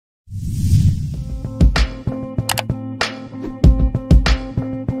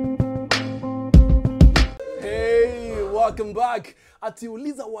welcome back.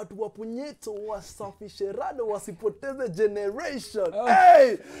 Atiuliza watu wa punyeto wasafishe rado wasipoteze generation.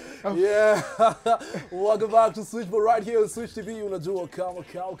 Hey! Yeah. Welcome back to Switchboard right here on Switch TV. Unajua kama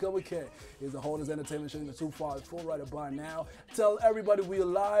K is the hottest entertainment show in the 254 right about now. Tell everybody we're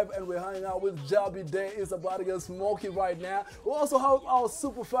live and we're hanging out with Jabidii. It's about to get smoky right now. We also have our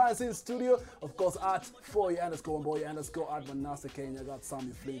super fans in studio. Of course, at 4_boy_ at Manasa Kenya. Got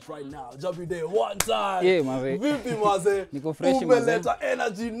Sammy Fleet right now. Jabidii, one time. Yeah, maze. Vipi maze? Niko fresh maze. Umeleta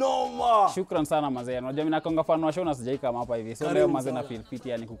energy noma. Shukran sana maze. Unajua mimi nakonga fan wa show na sijaika kama hapa hivi. So leo maze na feel fit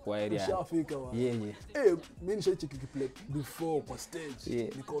yani kuku area. Ushafika wa. Yeah. Mimi nishaicheki kiplay before kwa stage.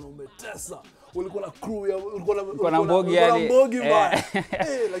 Yeah. Niko na umetesa. Ulikuwa na crew ya ulikuwa na mbogi yani.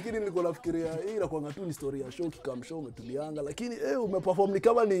 Lakini nilikuwa nafikiria hii inakuwa tu ni story ya show kikam show umetulianga lakini umeperform ni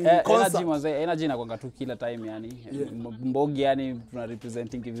kama ni concert. Energy maze, energy inakuwa tu kila time yani. Mbogi yani tuna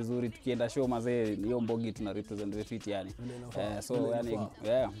representing vizuri tukienda show maze hiyo mbogi tuna represent fit yani. So yani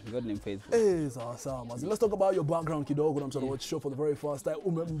God name faithful. Sawa maze. Let's talk about your background kidogo na msana watch show for the very first time.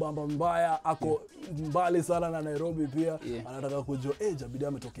 Umembamba mbaya ako mbali sana na Nairobi pia. Anataka kujua Jabidii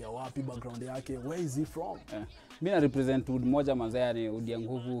ametokea wapi, background yake, where is he from? Mimi na represent Wood moja manze yani Udi ya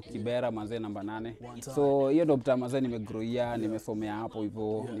Nguvu Kibera manze namba 8. So hiyo ndo mtaa manze nimegrowia, nimesomea hapo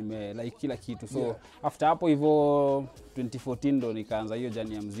hivyo, nime like kila kitu. So after hapo hivyo 2014 ndo nikaanza hiyo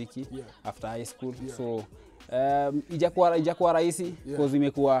journey ya muziki after high school. So ijakuwa rahisi because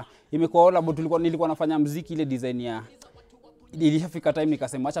imekuwa all about nilikuwa nafanya muziki ile design ya ilifika time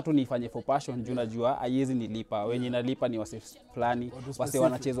nikasema acha tu nifanye for passion juu najua haiwezi nilipa. Wenye nalipa ni wase fulani, wase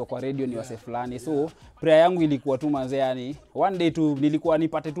wanachezwa kwa radio ni wase fulani. So prayer yangu ilikuwa tu manze yani one day tu nilikuwa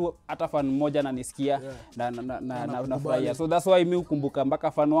nipate tu hata fan mmoja na nisikia na furahia. So that's why mimi ukumbuka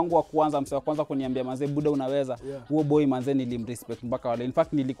mpaka fan wangu wa kwanza mse wa kwanza kuniambia manze buda unaweza. Huo boy manze nilimrespect mpaka wale. In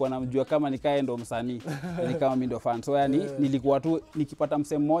fact nilikuwa namjua kama nikae ndo msanii ni kama mimi ndo fan. So yani nilikuwa tu nikipata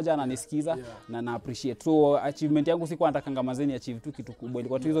mse mmoja ananisikiza na appreciate. So achievement yangu sikuwa nataka manze ni achieve tu kitu kubwa,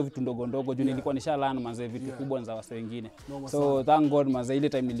 ilikuwa tu hizo vitu ndogo ndogo juu nilikuwa nishalana manze vitu kubwa za wase wengine. So thank God manze ile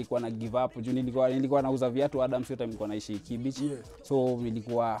time nilikuwa na give up juu nilikuwa nauza viatu Adam sio time nilikuwa naishi Kibich. So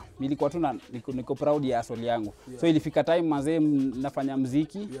nilikuwa tu niko proud ya asili yangu. So ilifika time manze nafanya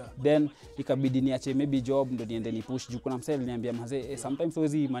muziki then ikabidi niache maybe job ndo niende ni push juu kuna msee aliniambia manze sometimes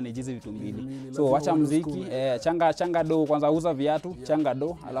huwezi manage hizi vitu mbili. So acha muziki changa do kwanza uza viatu changa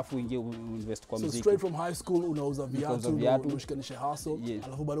do alafu ingie invest kwa muziki. So straight from high school unauza viatu ushikanishe hustle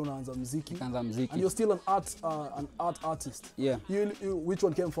alafu bado unaanza muziki. And you're still an art artist. Which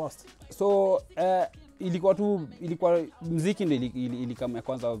one came first? So ilikuwa muziki ndio ilikama ya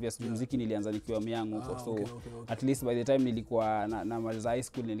kwanza obviously. Muziki nilianza nikiwa myangu huko. So at least by the time nilikuwa na maliza high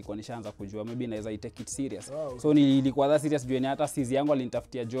school nilikuwa nishaanza kujua maybe naweza take it serious. So nilikuwa that serious juu hata sizi yangu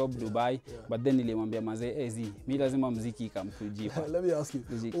alinitafutia job Dubai but then nilimwambia mazee mimi lazima muziki ikamkujia. Let me ask you,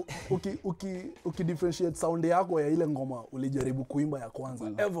 differentiate sound yako ya ile ngoma ulijaribu kuimba ya kwanza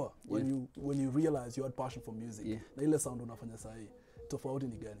ever when you realize you had passion for music na ile sound unafanya sasa hii tofauti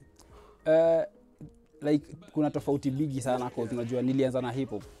ni gani? Like kuna tofauti bigi sana kwa tunajua nilianza na hip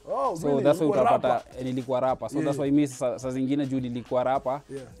hop. So that's why utapata nilikuwa rapper. So that's why mimi saa zingine juu nilikuwa rapper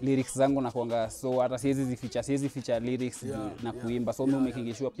lyrics zangu na kuanga so hata siwezi feature lyrics na kuimba. So mimi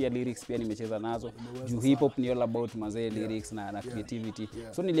making sure pia lyrics pia nimecheza nazo. Juu hip hop ni all about mazee lyrics na creativity.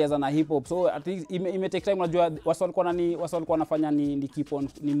 So nilianza na hip hop. So at least ime take time unajua watu walikuwa wanafanya ni keep on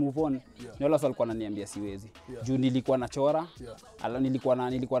ni move on. Ni wala walikuwa wananiambia siwezi. Juu nilikuwa nachora.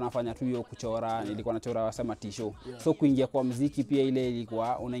 Nilikuwa nafanya tu hiyo kuchora, nilikuwa nachora wasema t-show. So kuingia kwa muziki pia ile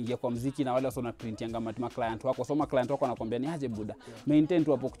ilikuwa unaingia kwa muziki na wale wasio na print yanga ma client wako. So ma client wako anakuambia ni aje buda. Maintain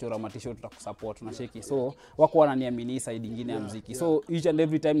tu hapo kuchora ma t-shirt tutakusupport na sheki. So wako wananiamini side nyingine ya muziki. So each and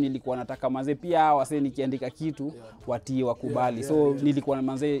every time nilikuwa nataka manze pia wase nikiandika kitu watii wakubali. So nilikuwa na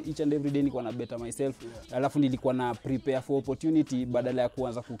manze each and every day nilikuwa na better myself. Alafu nilikuwa na prepare for opportunity badala ya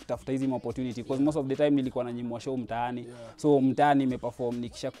kuanza kutafuta hizo opportunity because most of the time nilikuwa na nyimwa show mtaani. So mtaani nimeperform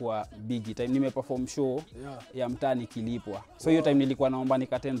nikishakuwa big time nimeperform show ya mtaani kilipwa. So hiyo time nilikuwa naomba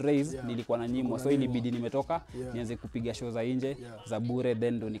nikatend raise nilikuwa na nyimwa. So ilibidi nimetoka nianze kupiga show za nje za bure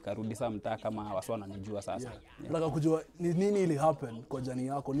then ndo nikarudi saa mtaa kama wasio wananijua sasa. Nataka kujua ni nini ili happen kwa jani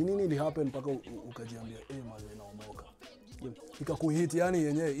yako? Ni nini ili happen mpaka ukajiambia maze naomoka? Ikakuhit yani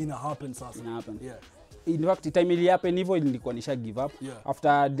yenyewe ina happen sasa. In fact time ili happen hivyo nilikuwa nisha give up.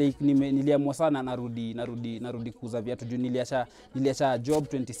 After niliamua sana narudi kuuza viatu juu niliacha job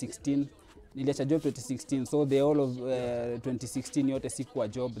 2016 niliacha job 2016, so the whole of 2016 yote sikuwa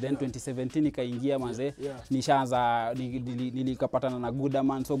job. Then 2017 nikaingia manze, nishaanza nilikapatana na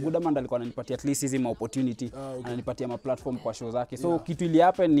Goodaman. So Goodaman alikuwa ananipatia at least hizi opportunity, ananipatia ma platform kwa show zake. So kitu ili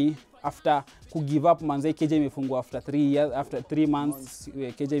happen ni after ku give up manze, KJ imefungwa after 3 years, after 3 months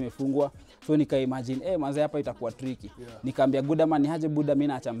KJ imefungwa. So nika imagine manze hapa itakuwa tricky. Nikaambia Goodaman niaje Buda, mimi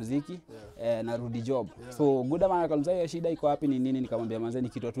naacha muziki narudi job. So Goodaman akaniambia hiyo shida iko wapi ni nini? Nikamwambia manze ni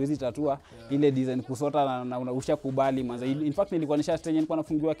kitu hatuwezi tatua, ile design kusota na ushakubali manze. In fact nilikuwa nishatenye, nilikuwa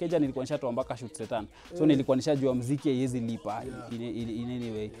nafungiwa keja, nilikuwa nishatoa mpaka shoot setan. So nilikuwa nishajua muziki haiwezi lipa in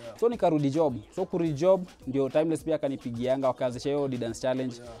any way. So nikarudi job. So kurudi job ndio Timeless pia akanipigianga wakaanzisha hiyo dance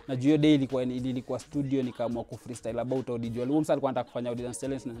challenge. Na hiyo day ilikuwa studio, nikaamua ku freestyle about audio. Lumsa alikuwa anataka kufanya dance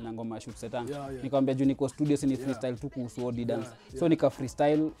challenge na ngoma ya shoot setan. Nikamwambia juu niko studio si ni freestyle tu kuhusu dance. So nika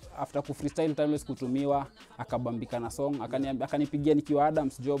freestyle. After ku freestyle Timeless kutumiwa, akabambika na song, akanipigia nikiwa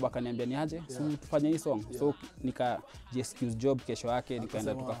Adams job, akaniambia ni aje si tufanye hii song. So nika excuse job kesho yake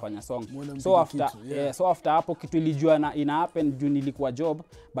nikaenda tukafanya song. So after hapo kitu ilijua ina happen juu nilikuwa job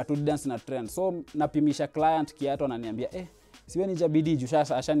but dance na trend. So napimisha client kiato ananiambia siwe ni Jabidii juu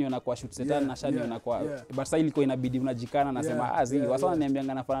ashaniona kwa shoot setan na ashaniona kwa but sasa ilikuwa inabidi unajikana, nasema wasa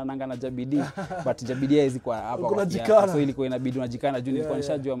wananiambianga nafanana na Jabidii but Jabidii hizi kwa hapa kwa so ilikuwa inabidi unajikana juu nilikuwa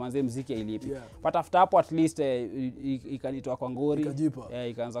nishajua manze muziki ilipi. But after hapo at least ikanitoa kwa ngori,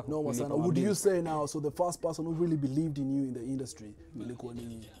 ikaanza kulipa. Would you say now, so the first person who really believed in you in the industry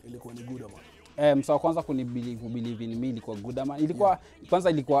ilikuwa ni Goodaman? So kwanza believe in me ilikuwa Goodaman. Ilikuwa kwanza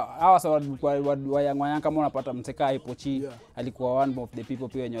ilikuwa hawa wayanga kama unapata mseka Ipochi, alikuwa one of the people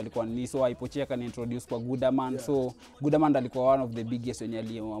pia wenye walikuwa ni so Ipochi akaniintroduce kwa Goodaman. So Goodaman alikuwa one of the biggest wenye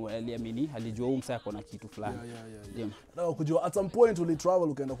aliamini, alijua huyu mseka kuna kitu fulani. Na kujua at some point uli travel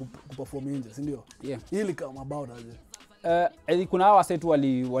ukaenda kuperform nje, si ndio? Ili kama about aje? Kuna hawa setu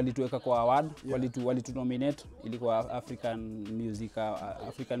walituweka kwa award, walitu nominate, ilikuwa African Music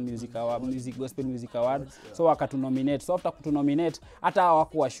Gospel Music Award. So wakatu nominate. So after kutu nominate hata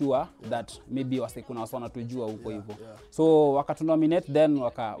hawakuwa sure that maybe kuna wasona tujua huko hivyo. So wakatu nominate then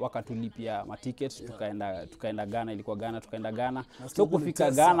wakatulipia ma tickets, tukaenda Ghana, ilikuwa Ghana, tukaenda Ghana. So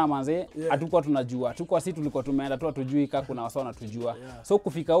kufika Ghana manze hatukuwa tunajua. Sisi tulikuwa tumeenda tu tujui kama kuna wasona tujua. So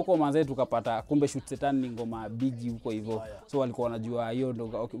kufika huko manze tukapata kumbe shoot setan ni ngoma big huko hivyo. So walikuwa wanajua hiyo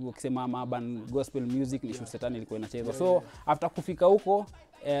ndo ukisema urban gospel music ni shoot setan ilikuwa inachezwa. So after kufika huko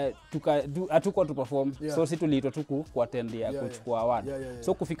hatuko tu perform. So sisi tuliitwa tu kuattend kuchukua award.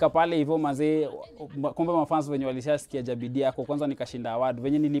 So kufika pale hivyo mazee, kumbe mafans wenye walishasikia Jabidii yako kwanza nikashinda award.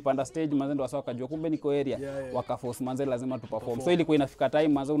 Venye nilipanda stage mazee ndo wasao kajua kumbe niko area, wakaforce mazee lazima tu perform. So ilikuwa inafika time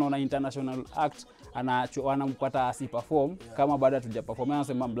mazee unaona international act anampata asi perform kama baada tuja perform,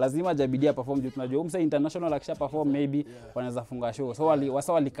 anasema lazima Jabidii perform juu tunajua umse international akisha perform maybe wanaweza funga show. So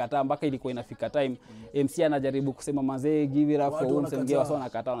wasao walikataa mpaka ilikuwa inafika time MC anajaribu kusema mazee give it up for umse, ngea wasao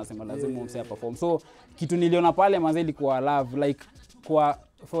nakata wanasema lazima umse perform. So kitu niliona pale manze ilikuwa love, like kwa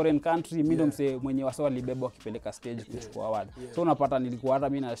foreign country mimi ndo mse mwenye wasao walibeba wakipeleka stage kuchukua award. So unapata nilikuwa hata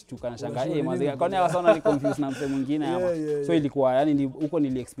mimi nashtuka na shangaa manze kwani wasao wali confuse na mse mwingine ama. So ilikuwa yani huko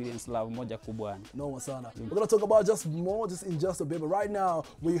nili experience love moja kubwa yani. No sana. We're going to talk about just more just in just a bit, but right now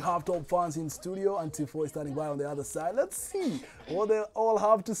we have top fans in studio and T4 is standing by on the other side. Let's see what they all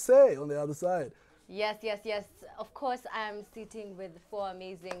have to say on the other side. Yes. Of course, I am sitting with 4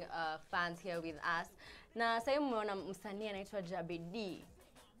 amazing fans here with us. Na sasa mmeona msanii anaitwa Jabidii.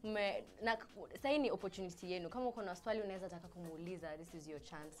 Na sasa ni opportunity yenu. Kama uko na swali unaweza taka kumuuliza, this is your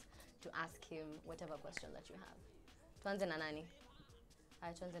chance to ask him whatever question that you have. Tuanze na nani?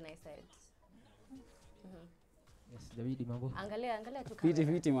 Tuanze na Isaid. Yes, Jabidii mambo. Angalia tu kama.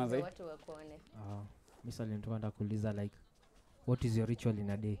 Fiti manze. Watu wakuone. Mimi swali nataka kuuliza like what is your ritual in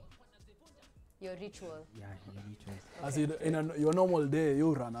a day? Your ritual. Yeah, your ritual. Okay. As in your normal day,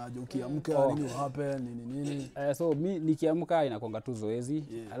 you run aje ukiamka nini happen nini? So mimi nikiamka inakonga tu zoezi.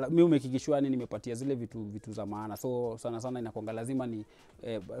 Mimi umekikishwa nimepatia zile vitu za maana. So sana inakonga lazima ni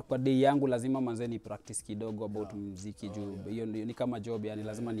kwa day yangu lazima manze ni practice kidogo about muziki juu hiyo ni kama job yani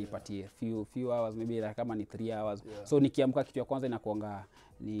lazima nipatie few hours maybe kama ni 3 hours. So nikiamka kitu ya kwanza inakonga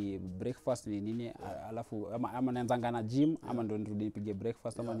ni breakfast ni nini, alafu ama naanzanga na gym ama ndo nirudi nipige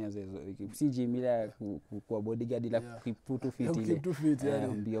breakfast ama nianze si gym ile kwa bodyguard ila kiputu fit ile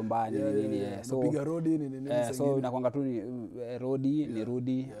mbio mbani nini so piga roadi nini so inakwanga tu ni roadi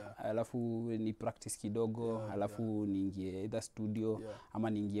nirudi alafu ni practice kidogo alafu niingie either studio ama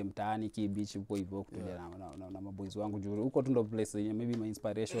niingie mtaani ki beach huko hivyo kutulia na maboys wangu juu huko tu ndo place yenye maybe my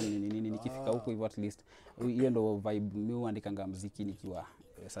inspiration nini nikifika huko hivyo at least hiyo ndo vibe mimi huandikanga muziki nikiwa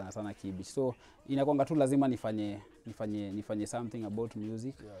sana kibich. So inakuanga tu lazima nifanye something about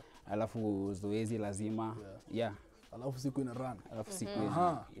music. Alafu zoezi lazima. Yeah. Alafu siku ina run. Alafu siku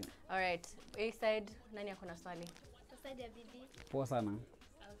Alright. A side nani akona swali? Sasa Jabidii. Poa sana.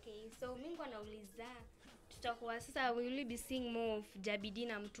 Okay. So mimi ngo nauliza tutakuwa sasa will we be seeing more of Jabidii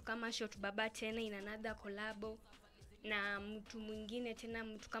na mtu kama Shot Baba tena in another collab na mtu mwingine tena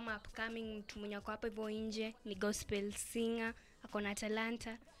mtu kama upcoming mtu mwenye kwa hapo hivyo nje ni gospel singer akona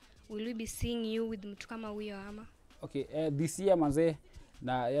talanta, will we be seeing you with mtu kama huyo ama? Okay, this year manze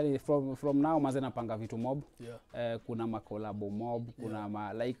na yani from now manze napanga vitu mob. Kuna makolabo mob,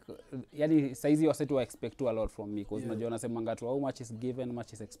 kuna like yani saizi wasetu wa expect to a lot from me because unajua nasema ngatu how much is given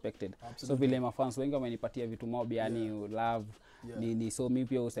much is expected. So vile mafans wengi wamenipatia vitu mob yani love ni so mimi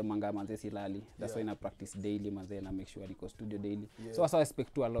pia usemanga manze silali. That's why na practice daily manze na make sure niko studio daily. So I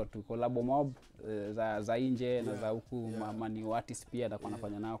expect to a lot to collabo mob za nje na za huku mani artist pia na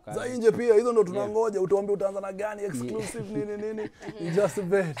kunafanya nao kazi. Za nje pia hizo ndo tunangoja utuambie utaanza na gani exclusive nini. Just a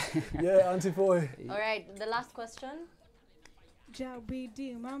bit. Yeah, Auntie Foy. All right, the last question.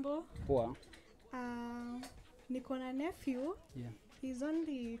 Jabidii, mambo? Poa. Niko na nephew. Yeah. He's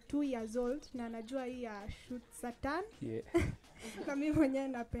only 2 years old na anajua hii ya Shoot Satan. Yeah. Kama mimi mwenyewe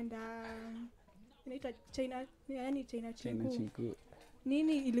napenda inaitwa China Chiku.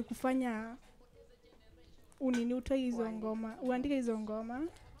 Nini ilikufanya utoe hizo ngoma? Uandike hizo ngoma?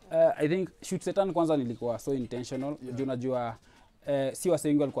 I think Shoot Satan kwanza nilikuwa so intentional. Juu najua si wase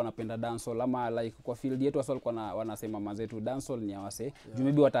wengi walikuwa wanapenda dancehall ama like kwa field yetu wase walikuwa wanasema mazetu dancehall ni ya wase. Juu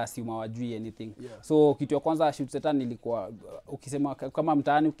maybe wataassume hawajui anything. So kitu ya kwanza Shoot Satan nilikuwa ukisema kama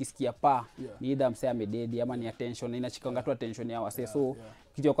mtaani ukisikia ni either msee amededi ama ni attention, inachikanga tu attention ya wase. So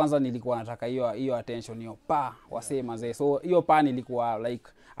kitu ya kwanza nilikuwa nataka hiyo attention hiyo wase mazee. So hiyo nilikuwa like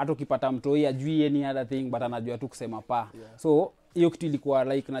hata ukipata mtoi ajui any other thing but anajua tu kusema So hiyo kitu ilikuwa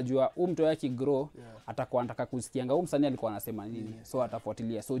like najua mtu yake grow atakuwa anataka kusikianga msanii alikuwa anasema nini. So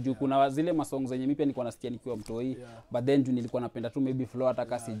atafuatilia. So juu kuna zile masongs zenye mimi pia nilikuwa nasikia nikiwa mtoi but then juu nilikuwa napenda tu maybe flow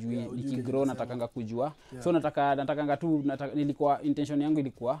ataka sijui nikigrow natakanga kujua. So natakanga tu nilikuwa intention yangu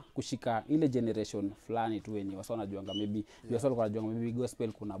ilikuwa kushika ile generation fulani tu wenye wasa wanajuanga maybe wasa walikuwa wanajuanga maybe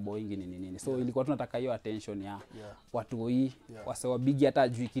gospel kuna boyingi nini. So ilikuwa tu nataka hiyo attention ya watu hii wase wa big hata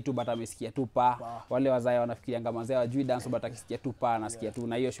ajui kitu but amesikia tu wale wazaya wanafikirianga mazee wajui dance but akisikia tu nasikia tu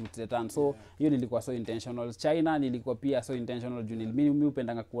na hiyo Shoot Satan. So hiyo nilikuwa so intentional. China nilikuwa pia so intentional juu mimi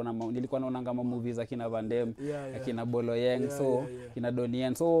upendanga kuona nilikuwa naona movies za kina Van Damme, kina Bolo Yang, so kina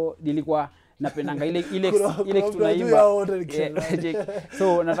Donnie. So nilikuwa napendanga ile kitu naimba.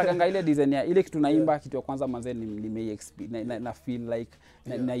 So natakanga ile design ya ile kitu naimba kitu ya kwanza manze na feel like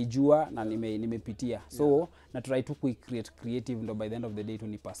naijua na nimepitia. So na try to create creative ndo by the end of the day to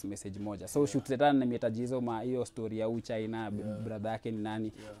ni pass message moja. So Shoot Satan nimetajizo hiyo story ya China brother yake ni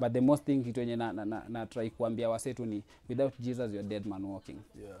nani. But the most thing kitu yenye na try kuambia wasetu ni without Jesus you're dead man walking.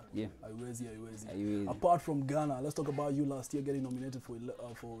 Haiwezi. Apart from Ghana, let's talk about you last year getting nominated for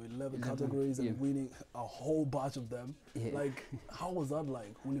 11 categories and winning a whole batch of them. Like how was that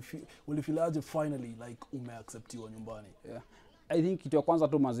like? Will you feel finally like umeacceptiwa nyumbani? I think kitu ya kwanza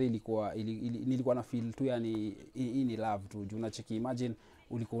tu mazee nilikuwa na feel tu yani ni love tu. Juu unacheki imagine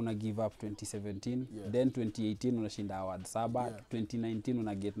ulikuwa una give up 2017 then 2018 unashinda award 7 2019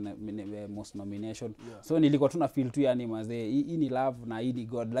 una get most nomination. So nilikuwa tu na feel tu yani mazee hii ni love na hii ni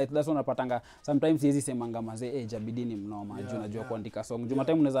God. Like that's unapatanga sometimes hizi semanga mazee Jabidii ni mnoma. Juu unajua kuandika song. Juma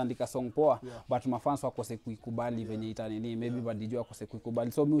time unaweza andika song poa but mafans wakose kuikubali venye itanini maybe badijua akose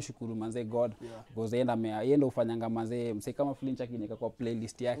kuikubali. So mimi ushukuru mazee God because yenda ufanyanga mazee mse kama Flinch akinika kwa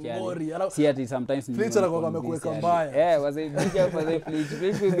playlist yake yani si ati sometimes Flinch anakuwa amekuweka mbaya. Wazee big up wazee Flinch.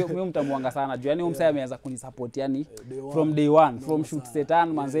 Mimi mtamwanga sana juu yani msee ameanza kunisupport yani from day one from Shoot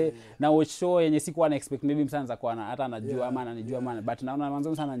Satan manze na watch show yenye sikuwa na expect maybe msanza kwa hata anajua ama ananijua maana but naona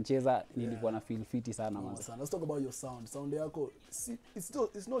manze sana anacheza nilikuwa na feel fit sana manze. Let's talk about your sound yako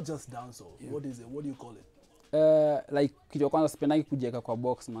it's not just dancehall. What is it? What do you call it? Like kitu kwanza sipendangi kujeka kwa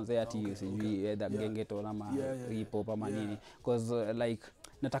box manze ati sijui gengeto ama hip hop ama nini because like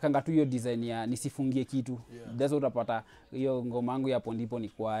natakanga tu hiyo design ya nisifungie kitu. That's what utapata hiyo ngoma yangu hapo ndipo ni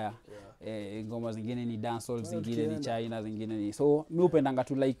kwaya. Ngoma zingine ni dancehall, zingine ni China, zingine ni so mimi upendanga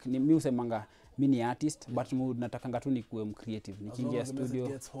tu like mimi usemanga mimi ni artist but natakanga tu nikuwe creative. Nikiingia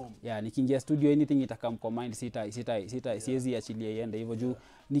studio nikiingia studio anything itakam kwa mind siwezi achilia iende hivyo juu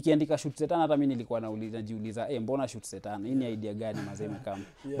nikiandika Shoot Satan hata mimi nilikuwa najiuliza mbona Shoot Satan hii ni idea gani mazee imekam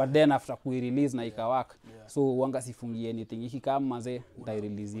but then after ku release na ikawaka so wanga sifungie anything ikikam mazee nita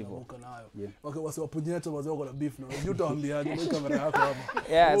release hivyo. Okay, wasiwapunyeto mazee wako na beef na unajua utaambiaje kwa kamera yako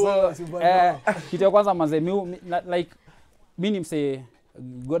hapa. So kitu ya kwanza mazee like mimi mse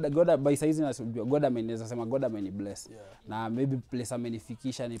God by size na God ameneza sema God amenibless. Na maybe place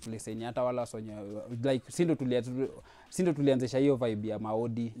amenifikisha ni place yenye hata wala sonye like sindo tulianzisha hiyo vibe ya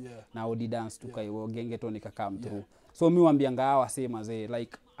maodi na odi dance tukaiwo gengeton ikakam through. So mi waambianga hawa sema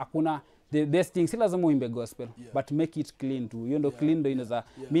like hakuna the best thing si lazima uimbe gospel but make it clean tu. Hiyo ndo clean ndo inaweza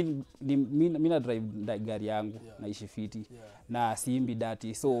mimi na drive gari yangu naishi fiti na siimbi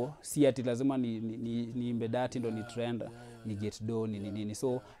dati, so si ati lazima niimbe dati ndo ni trend ni get do nini.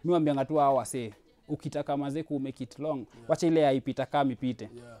 So mimi waambianga tu hawa say ukitaka maze ku make it long wacha ile haipita kama ipite,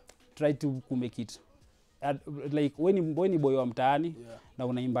 try to make it like when boy wa mtaani na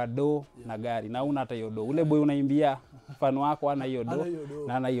unaimba do na gari na una hata hiyo do, ule boy unaimbia mfano wako ana hiyo do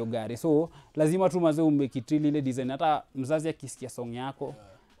na ana hiyo gari. So lazima tu maze umekitili ile design, hata mzazi akisikia song yako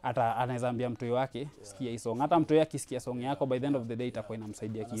hata anaweza ambia mtoto wake sikia hii song, hata mtoto wake akisikia song yako by the end of the day itakuwa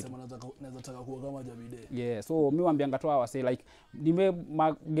inamsaidia kitu. Anasema naweza taka kuwa kama Jabidii. So mimi waambianga tu hawa say like nime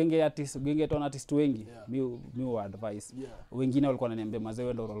genge ton artist wengi mimi wa advice wengine walikuwa wananiambia mazee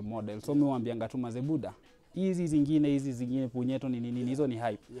wewe ndo role model. So mimi waambianga tu mazee buda hizi zingine punyeto nini hizo ni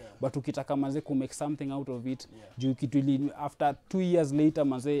hype, but ukitaka mazee ku make something out of it juu kitu after 2 years later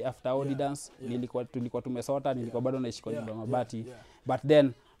mazee after Odi dance tulikuwa tumesota, nilikuwa bado naishi kwa nyumba mabati but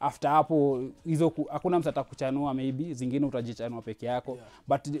then after hapo hizo hakuna mtu atakuchanua, maybe zingine utajichanua peke yako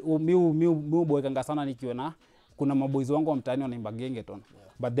but mimi boekanga sana nikiona kuna maboys wangu wa mtaani wanaimba gengeton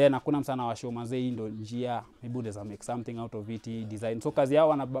but then hakuna msana wa show mazee hii ndo njia maybe unaweza make something out of it design. So kazi yao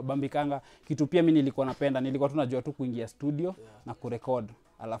wanabambikanga kitu pia mimi nilikuwa napenda, nilikuwa tunajua tu kuingia studio na kurecord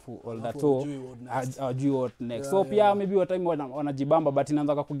alafu all that so ajui what next. So pia maybe wa time wanajibamba but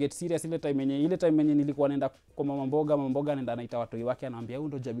inaanza ku get serious ile time yenye nilikuwa naenda kwa mama mboga naenda naita watu wake anaambia huyu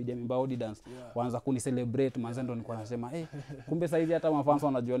ndo Jabidii amemba Odi dance, waanza kuni celebrate manze, ndo nilikuwa nasema kumbe saizi hata mafans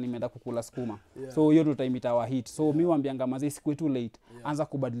wanajua nimeenda kukula sukuma. So hiyo ndo time itawa hit. So mimi waambianga mazee siku too late, anza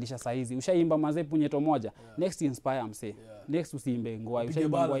kubadilisha saizi. Ushaimba mazee punyeto moja, next inspire mse, next usiimbe ngwai,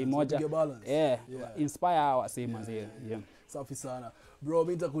 ushaimba ngwai moja inspire hawa say mazee. Safi sana bro,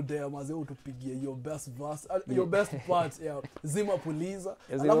 mimi nitakudea mazee utupigie your best verse, your best part Zima Puliza.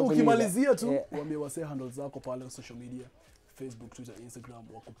 Alafu ukimalizia tu waambie wase handles zako pale social media, Facebook, Twitter, Instagram,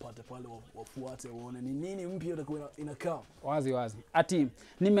 wakupate pale wafuate waone ni nini mpya itakuwa inakaa wazi. Ati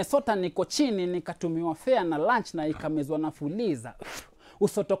nimesota niko chini nikatumiwa fare na lunch na ikamezwa na Fuliza.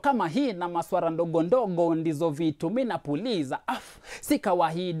 Usoto kama hii na maswara ndogo ndizo vitu mimi napuliza. Si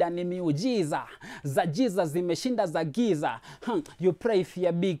kawaida ni miujiza. Za jiza zimeshinda za giza. You pray for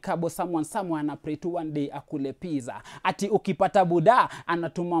a big cabo someone pray to one day akule pizza. Ati ukipata buda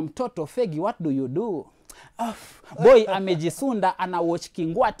anatuma mtoto fegi, what do you do? Boy amejisunda ana watch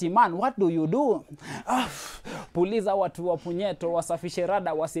Kingwati man, what do you do? Puliza watu wa punyeto wasafishe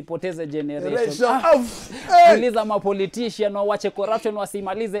rada wasipoteze generation. Puliza ma politician wache corruption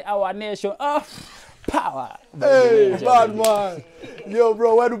wasimalize our nation. Power. Hey, bad man. Yo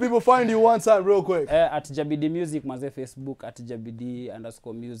bro, where do people find you one time real quick? At Jabidii Music maze Facebook at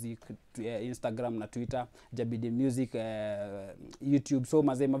Jabidii_music, Instagram na Twitter Jabidii Music, YouTube. So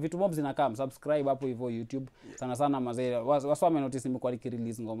maze mavitu mob zinakam, subscribe hapo hivyo YouTube. Sana maze waswame notice nimekuwa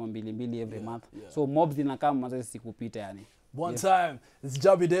nikirelease ngoma 2 every month. So mob zinakam maze sikupita yani. One time, it's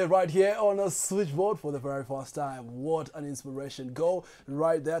Jabidii right here on a switchboard for the very first time. What an inspiration. Go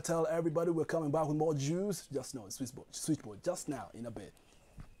right there, tell everybody we're coming back with more juice. Just know, switchboard just now in a bit.